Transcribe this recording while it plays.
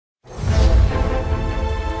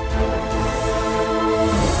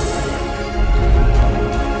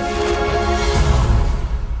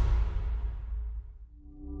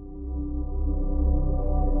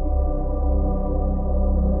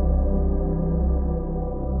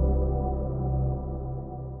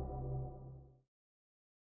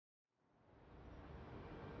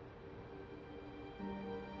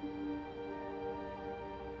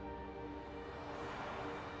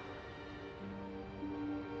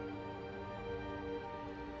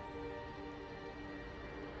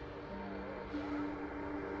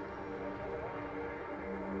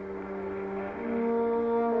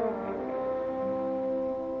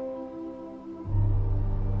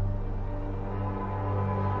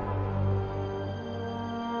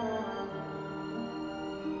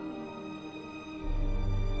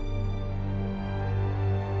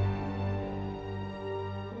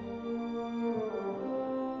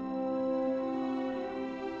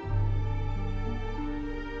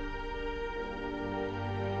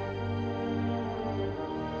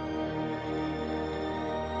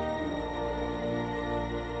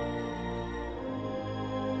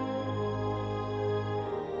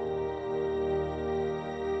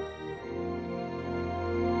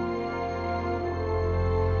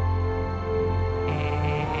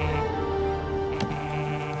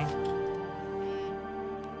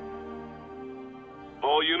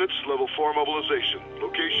ps4 mobilization.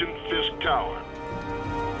 Location, Fisk Tower.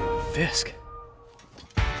 Fisk?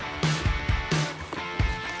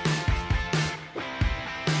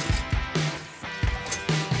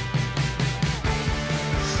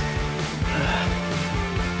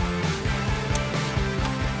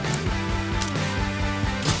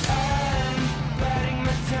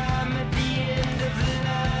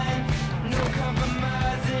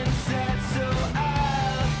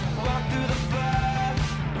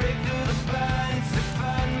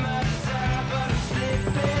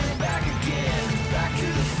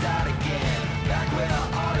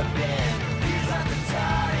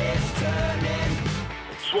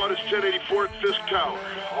 SWAT is 1084 at Fisk Tower.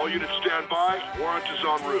 All units stand by. Warrant is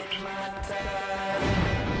en route.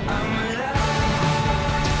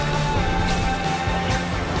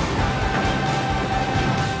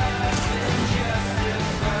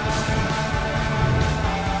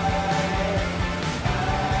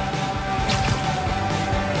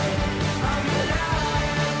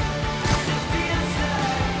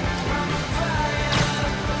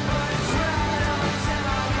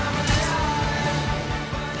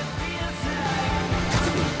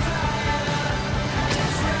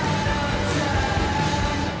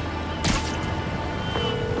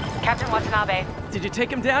 Captain Watanabe. Did you take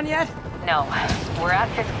him down yet? No. We're at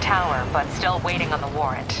Fisk Tower, but still waiting on the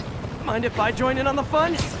warrant. Mind if I join in on the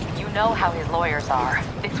fun? You know how his lawyers are.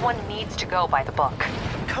 This one needs to go by the book.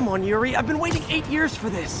 Come on, Yuri. I've been waiting 8 years for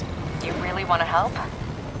this. You really want to help?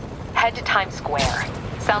 Head to Times Square.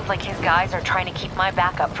 Sounds like his guys are trying to keep my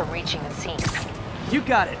backup from reaching the scene. You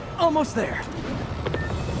got it. Almost there.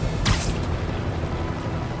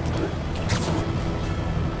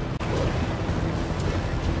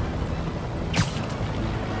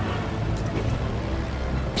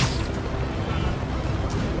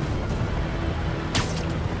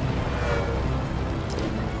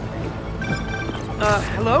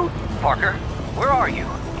 Hello? Parker, where are you?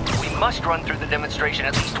 We must run through the demonstration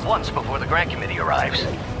at least once before the grant committee arrives.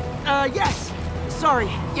 Yes. Sorry.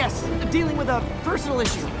 Yes. Dealing with a personal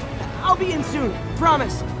issue. I'll be in soon.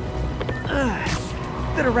 Promise.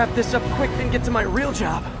 Better wrap this up quick than get to my real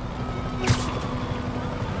job.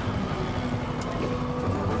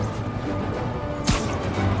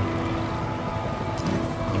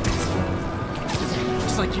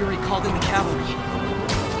 Looks like Yuri called in the cavalry.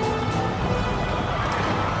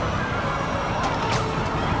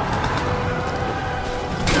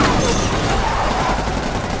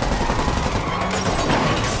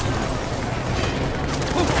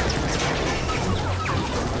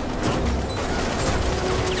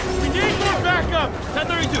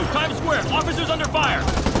 Times Square! Officers under fire!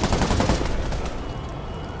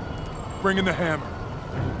 Bring in the hammer.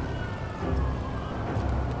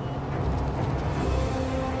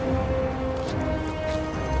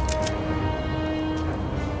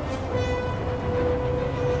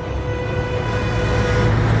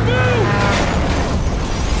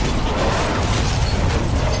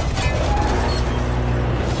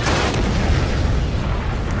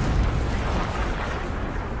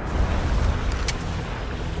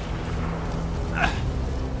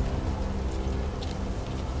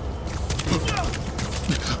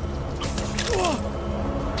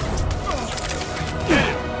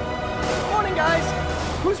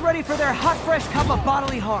 Ready for their hot, fresh cup of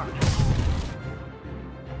bodily harm.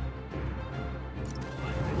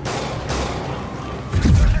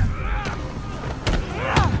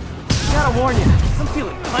 Gotta warn you, I'm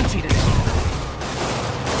feeling punchy today.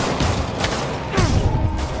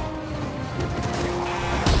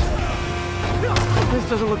 This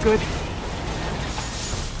doesn't look good.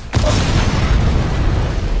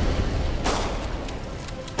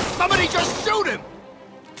 Somebody just shoot him!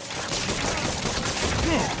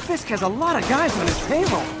 Man, Fisk has a lot of guys on his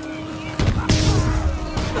payroll.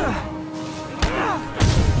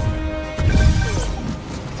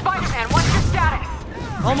 Spider-Man, what's your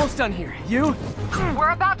status? Almost done here. You? We're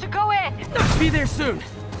about to go in. Be there soon.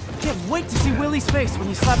 Can't wait to see Willie's face when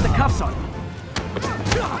you slap the cuffs on him.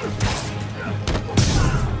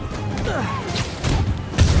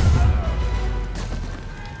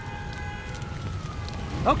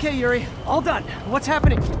 Okay, Yuri. All done. What's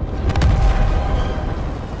happening?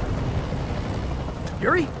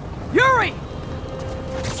 Yuri? Yuri!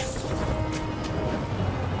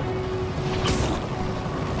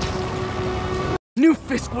 Knew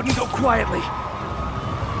Fisk wouldn't go quietly.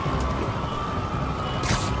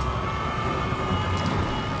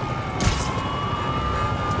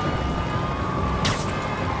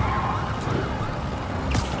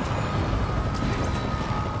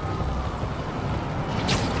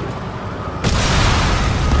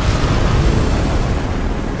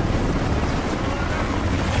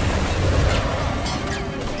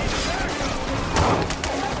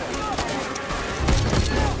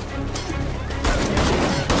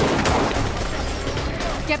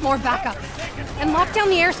 more backup. And lock down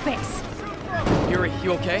the airspace. Yuri,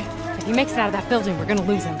 you okay? If he makes it out of that building, we're gonna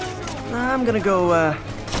lose him. I'm gonna go,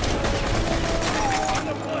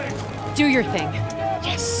 Do your thing.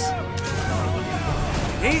 Yes!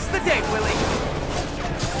 He's the day, Willie!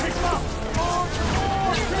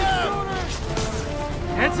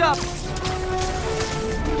 Heads up!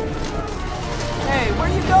 Hey, where are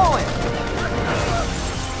you going?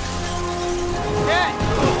 Okay!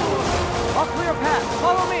 I'll clear a path.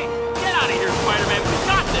 Follow me! Get out of here, Spider-Man. We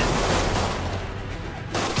got this!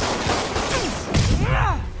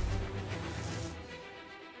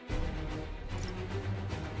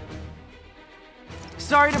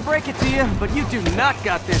 Sorry to break it to you, but you do not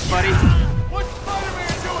got this, buddy. What's Spider-Man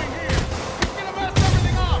doing here? He's gonna mess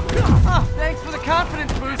everything up! Oh, thanks for the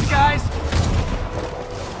confidence boost, guys.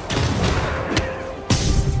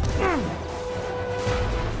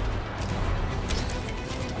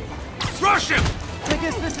 Rush him! I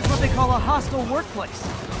guess this is what they call a hostile workplace.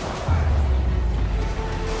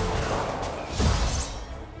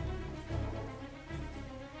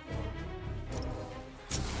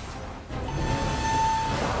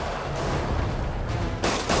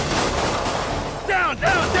 Down,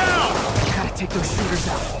 down, down! Gotta take those shooters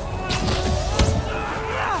out.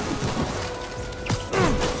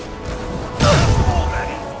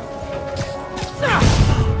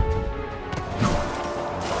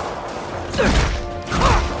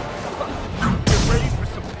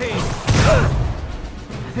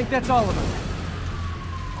 I think that's all of them.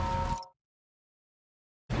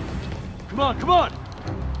 Come on, come on!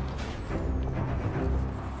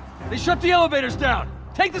 They shut the elevators down!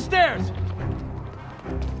 Take the stairs!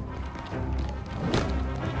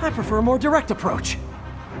 I prefer a more direct approach.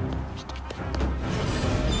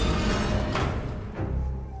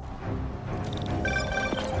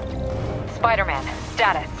 Spider-Man,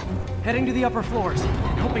 status. Heading to the upper floors,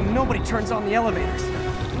 and hoping nobody turns on the elevators.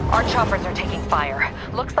 Our choppers are taking fire.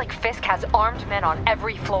 Looks like Fisk has armed men on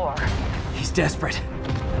every floor. He's desperate.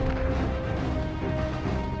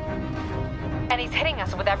 And he's hitting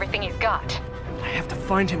us with everything he's got. I have to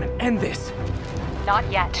find him and end this.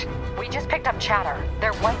 Not yet. We just picked up chatter.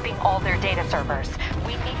 They're wiping all their data servers.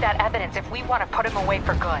 We need that evidence if we want to put him away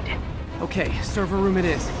for good. Okay, server room it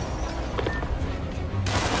is.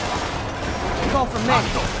 Call from me.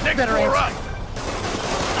 Next Better floor answer.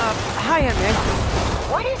 up! Hi, Ant-Man.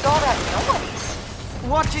 What is all that noise?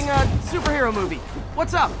 Watching a superhero movie.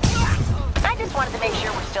 What's up? I just wanted to make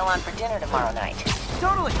sure we're still on for dinner tomorrow night.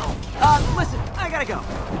 Totally. Listen, I gotta go.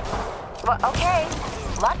 Well, okay.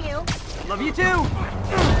 Love you. Love you too.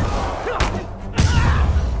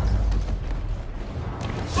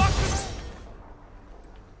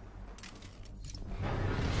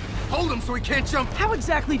 Hold him so he can't jump! How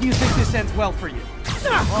exactly do you think this ends well for you?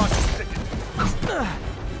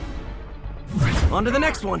 On to the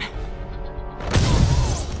next one.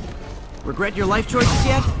 Regret your life choices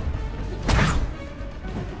yet?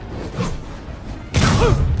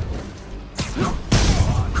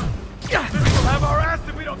 We'll have our ass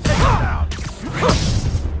if we don't take him down!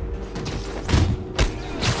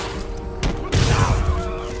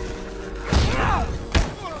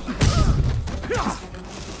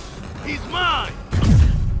 He's mine!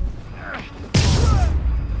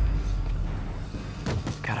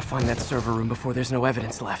 Gotta find that server room before there's no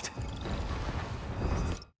evidence left.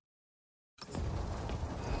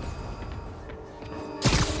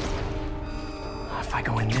 If I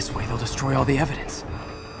go in this way, they'll destroy all the evidence.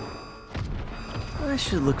 I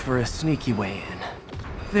should look for a sneaky way in.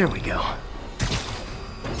 There we go.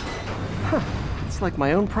 Huh. It's like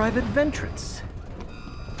my own private ventrance.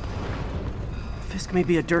 Fisk may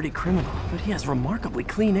be a dirty criminal, but he has remarkably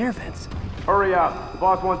clean air vents. Hurry up. The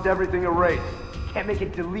boss wants everything erased. Can't make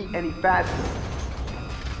it delete any faster.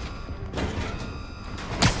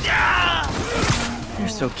 They're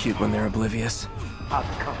so cute when they're oblivious. How's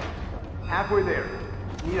it coming? Halfway there.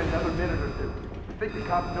 Need another minute or two. You think the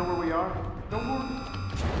cops know where we are? Don't worry.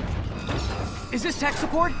 Is this tech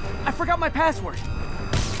support? I forgot my password.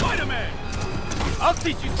 Spider-Man! I'll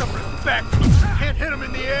teach you some respect! Can't hit him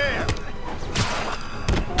in the air!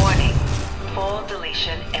 Warning. Full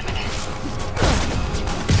deletion imminent.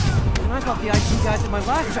 I thought the IT guys at my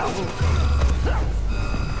last job were...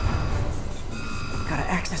 Gotta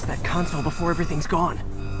access that console before everything's gone.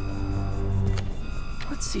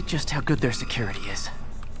 Let's see just how good their security is.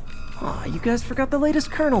 Aw, you guys forgot the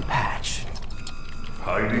latest kernel patch.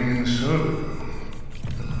 Hiding in the server room.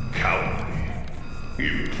 Cowardly.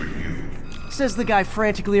 Even for you. Says the guy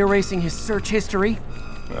frantically erasing his search history.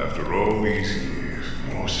 After all these years,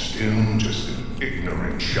 you're still just an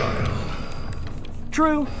ignorant child.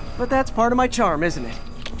 True, but that's part of my charm, isn't it?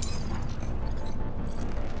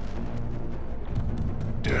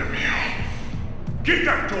 Get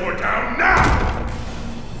that door down now!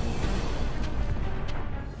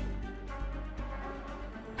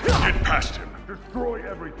 Get past him. Destroy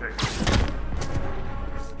everything.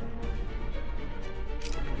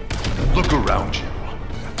 Look around you.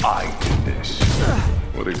 I did this.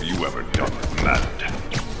 What have you ever done that mattered?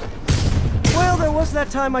 Well, there was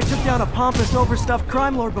that time I took down a pompous, overstuffed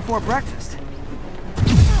crime lord before breakfast.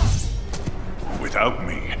 Without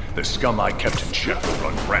me, the scum I kept in check would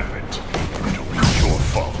run rampant. It'll be your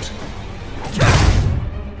fault.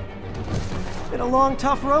 Been a long,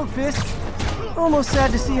 tough road, Fisk. Almost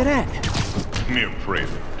sad to see it end. Mere prelude.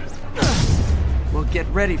 We'll get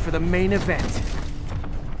ready for the main event.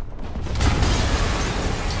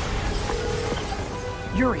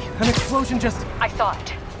 Yuri, an explosion just... I saw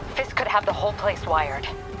it. Fisk could have the whole place wired.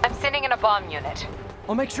 I'm sending in a bomb unit.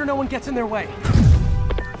 I'll make sure no one gets in their way.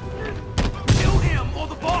 Kill him, or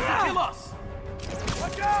the boss will kill us!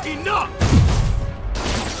 Watch out! Enough!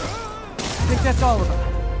 I think that's all of them.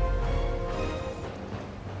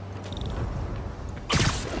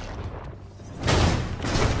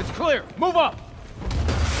 It's clear. Move up.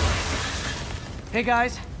 Hey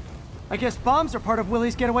guys, I guess bombs are part of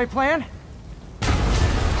Willie's getaway plan?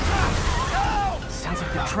 Sounds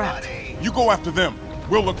like they're trapped. You go after them.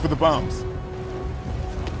 We'll look for the bombs.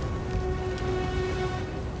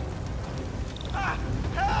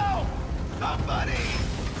 Help! Somebody!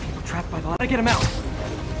 People trapped by the... I get them out.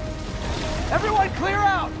 Everyone clear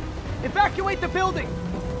out! Evacuate the building!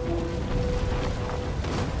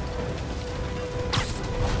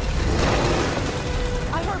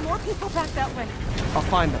 I heard more people back that way. I'll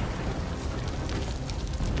find them.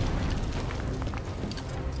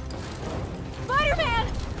 Spider-Man!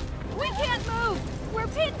 We can't move! We're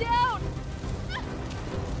pinned down!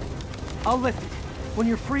 I'll lift it. When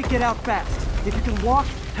you're free, get out fast. If you can walk,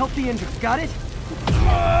 help the injured. Got it?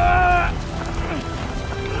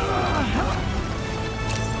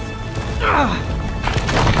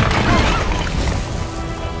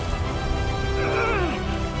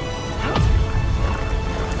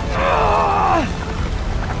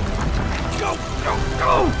 Go, go,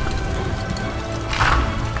 go!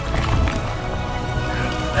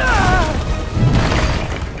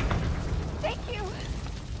 Thank you!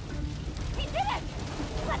 We did it!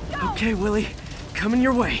 Let's go! Okay, Willie. Coming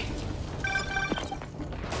your way.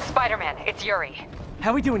 Spider-Man, it's Yuri.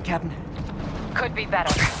 How we doing, Captain? Could be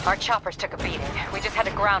better. Our choppers took a beating. We just had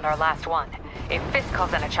to ground our last one. If Fisk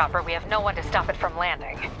calls in a chopper, we have no one to stop it from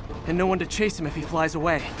landing. And no one to chase him if he flies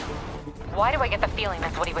away. Why do I get the feeling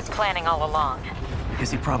that's what he was planning all along?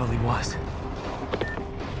 Because he probably was.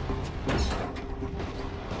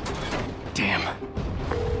 Damn.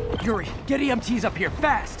 Yuri, get EMTs up here,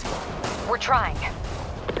 fast! We're trying.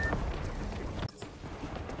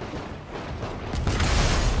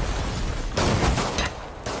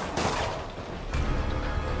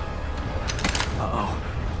 Uh-oh.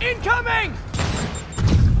 Incoming!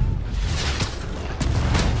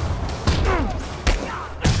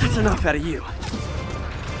 That's enough out of you.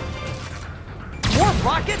 More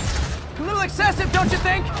rockets? A little excessive, don't you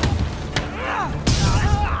think?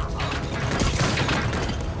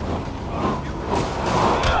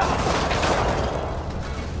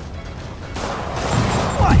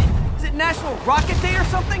 What? Is it National Rocket Day or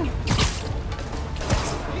something?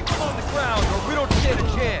 Keep them on the ground or we don't stand a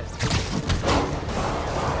chance.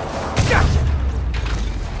 Gotcha!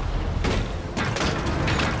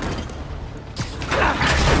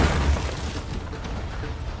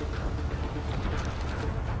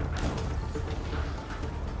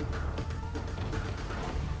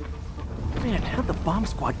 Man, how'd the bomb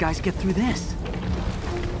squad guys get through this?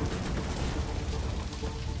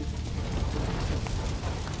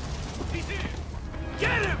 He's in!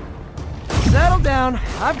 Get him! Settle down.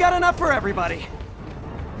 I've got enough for everybody.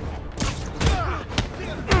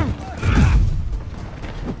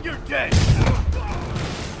 You're dead!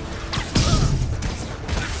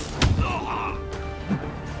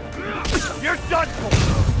 You're done for!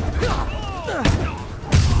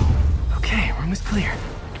 Okay, room is clear.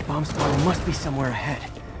 Bomb squad must be somewhere ahead.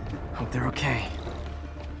 Hope they're okay.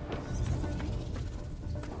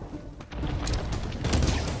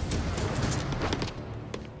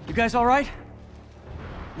 You guys all right?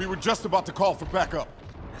 We were just about to call for backup.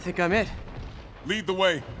 I think I'm it. Lead the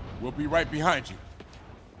way. We'll be right behind you.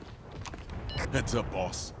 Heads up,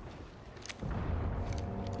 boss.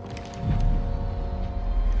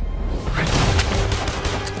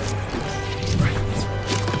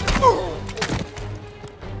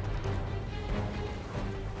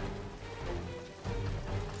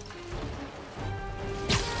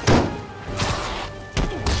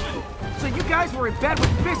 So you guys were in bed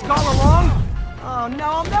with Fisk all along? Oh no,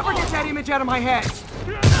 I'll never get that image out of my head!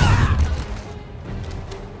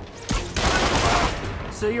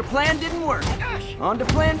 So your plan didn't work. On to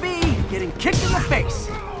plan B, getting kicked in the face.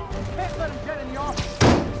 Can't let him get in the office.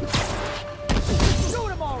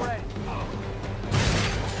 Shoot him already.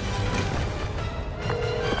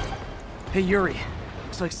 Hey Yuri,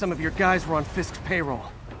 looks like some of your guys were on Fisk's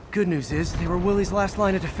payroll. Good news is, they were Willie's last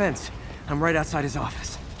line of defense. I'm right outside his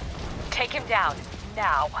office. Take him down,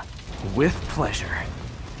 now. With pleasure.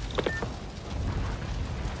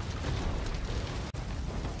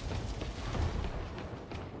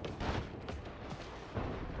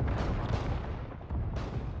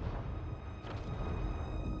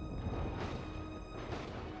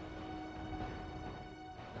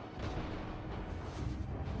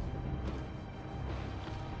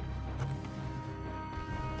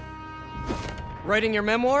 Writing your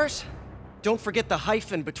memoirs? Don't forget the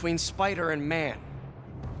hyphen between spider and man.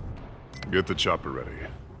 Get the chopper ready.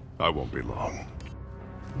 I won't be long.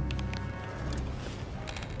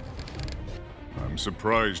 I'm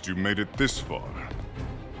surprised you made it this far.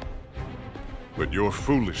 But your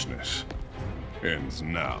foolishness ends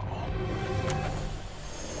now.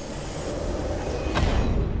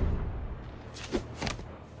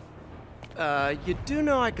 You do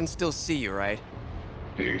know I can still see you, right?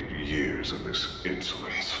 8 years of this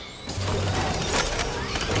insolence.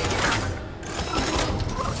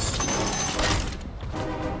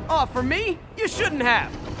 Oh, for me? You shouldn't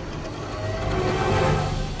have!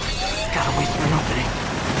 Gotta wait for an opening.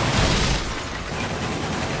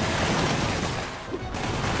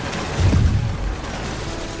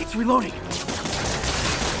 It's reloading.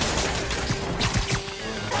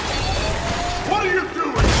 What are you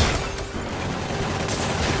doing?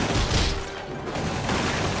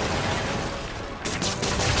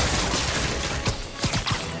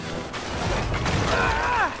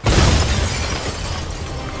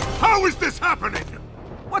 How is this happening?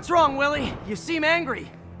 What's wrong, Willie? You seem angry.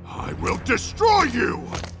 I will destroy you!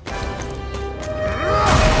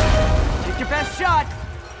 Take your best shot.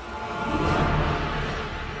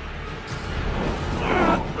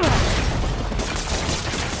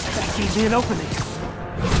 That gave me an opening.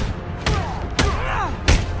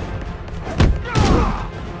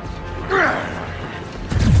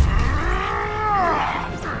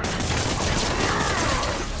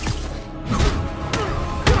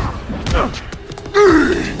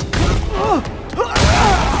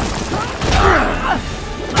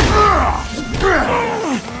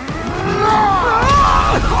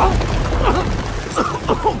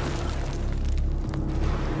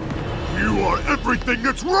 You are everything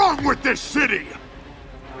that's wrong with this city!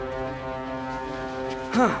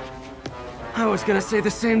 Huh. I was gonna say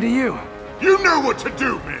the same to you. You know what to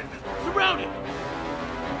do, men! Surround it.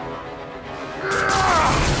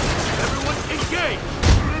 Everyone engage.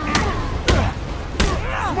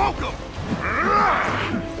 Smoke him!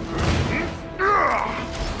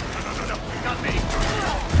 Not me.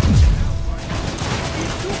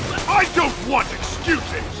 I don't want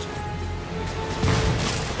excuses!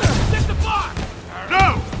 Get the bar.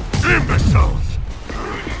 No! Imbeciles!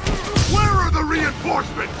 Where are the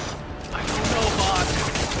reinforcements? I don't know, boss.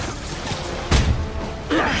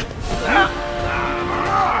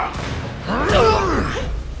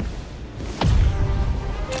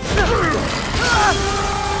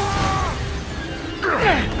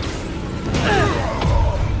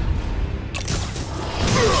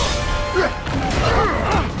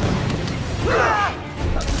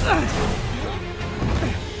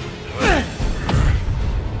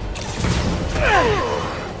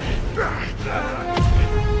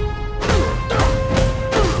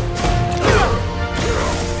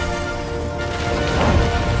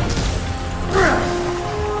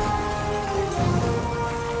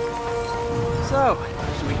 So,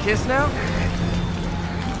 should we kiss now?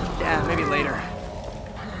 Yeah, maybe later.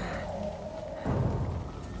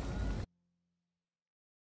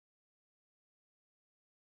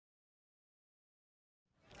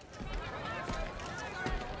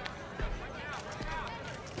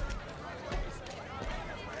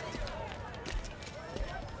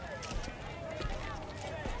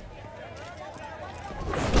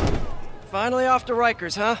 Finally off to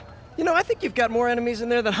Rikers, huh? You know, I think you've got more enemies in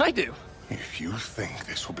there than I do. If you think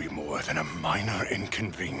this will be more than a minor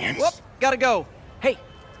inconvenience... Whoop, gotta go. Hey,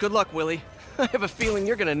 good luck, Willie. I have a feeling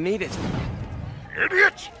you're gonna need it.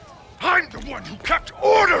 Idiot! I'm the one who kept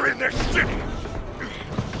order in this city!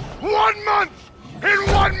 1 month!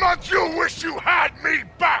 In 1 month you'll wish you had me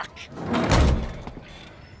back!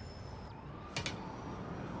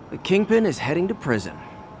 The Kingpin is heading to prison.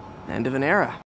 End of an era.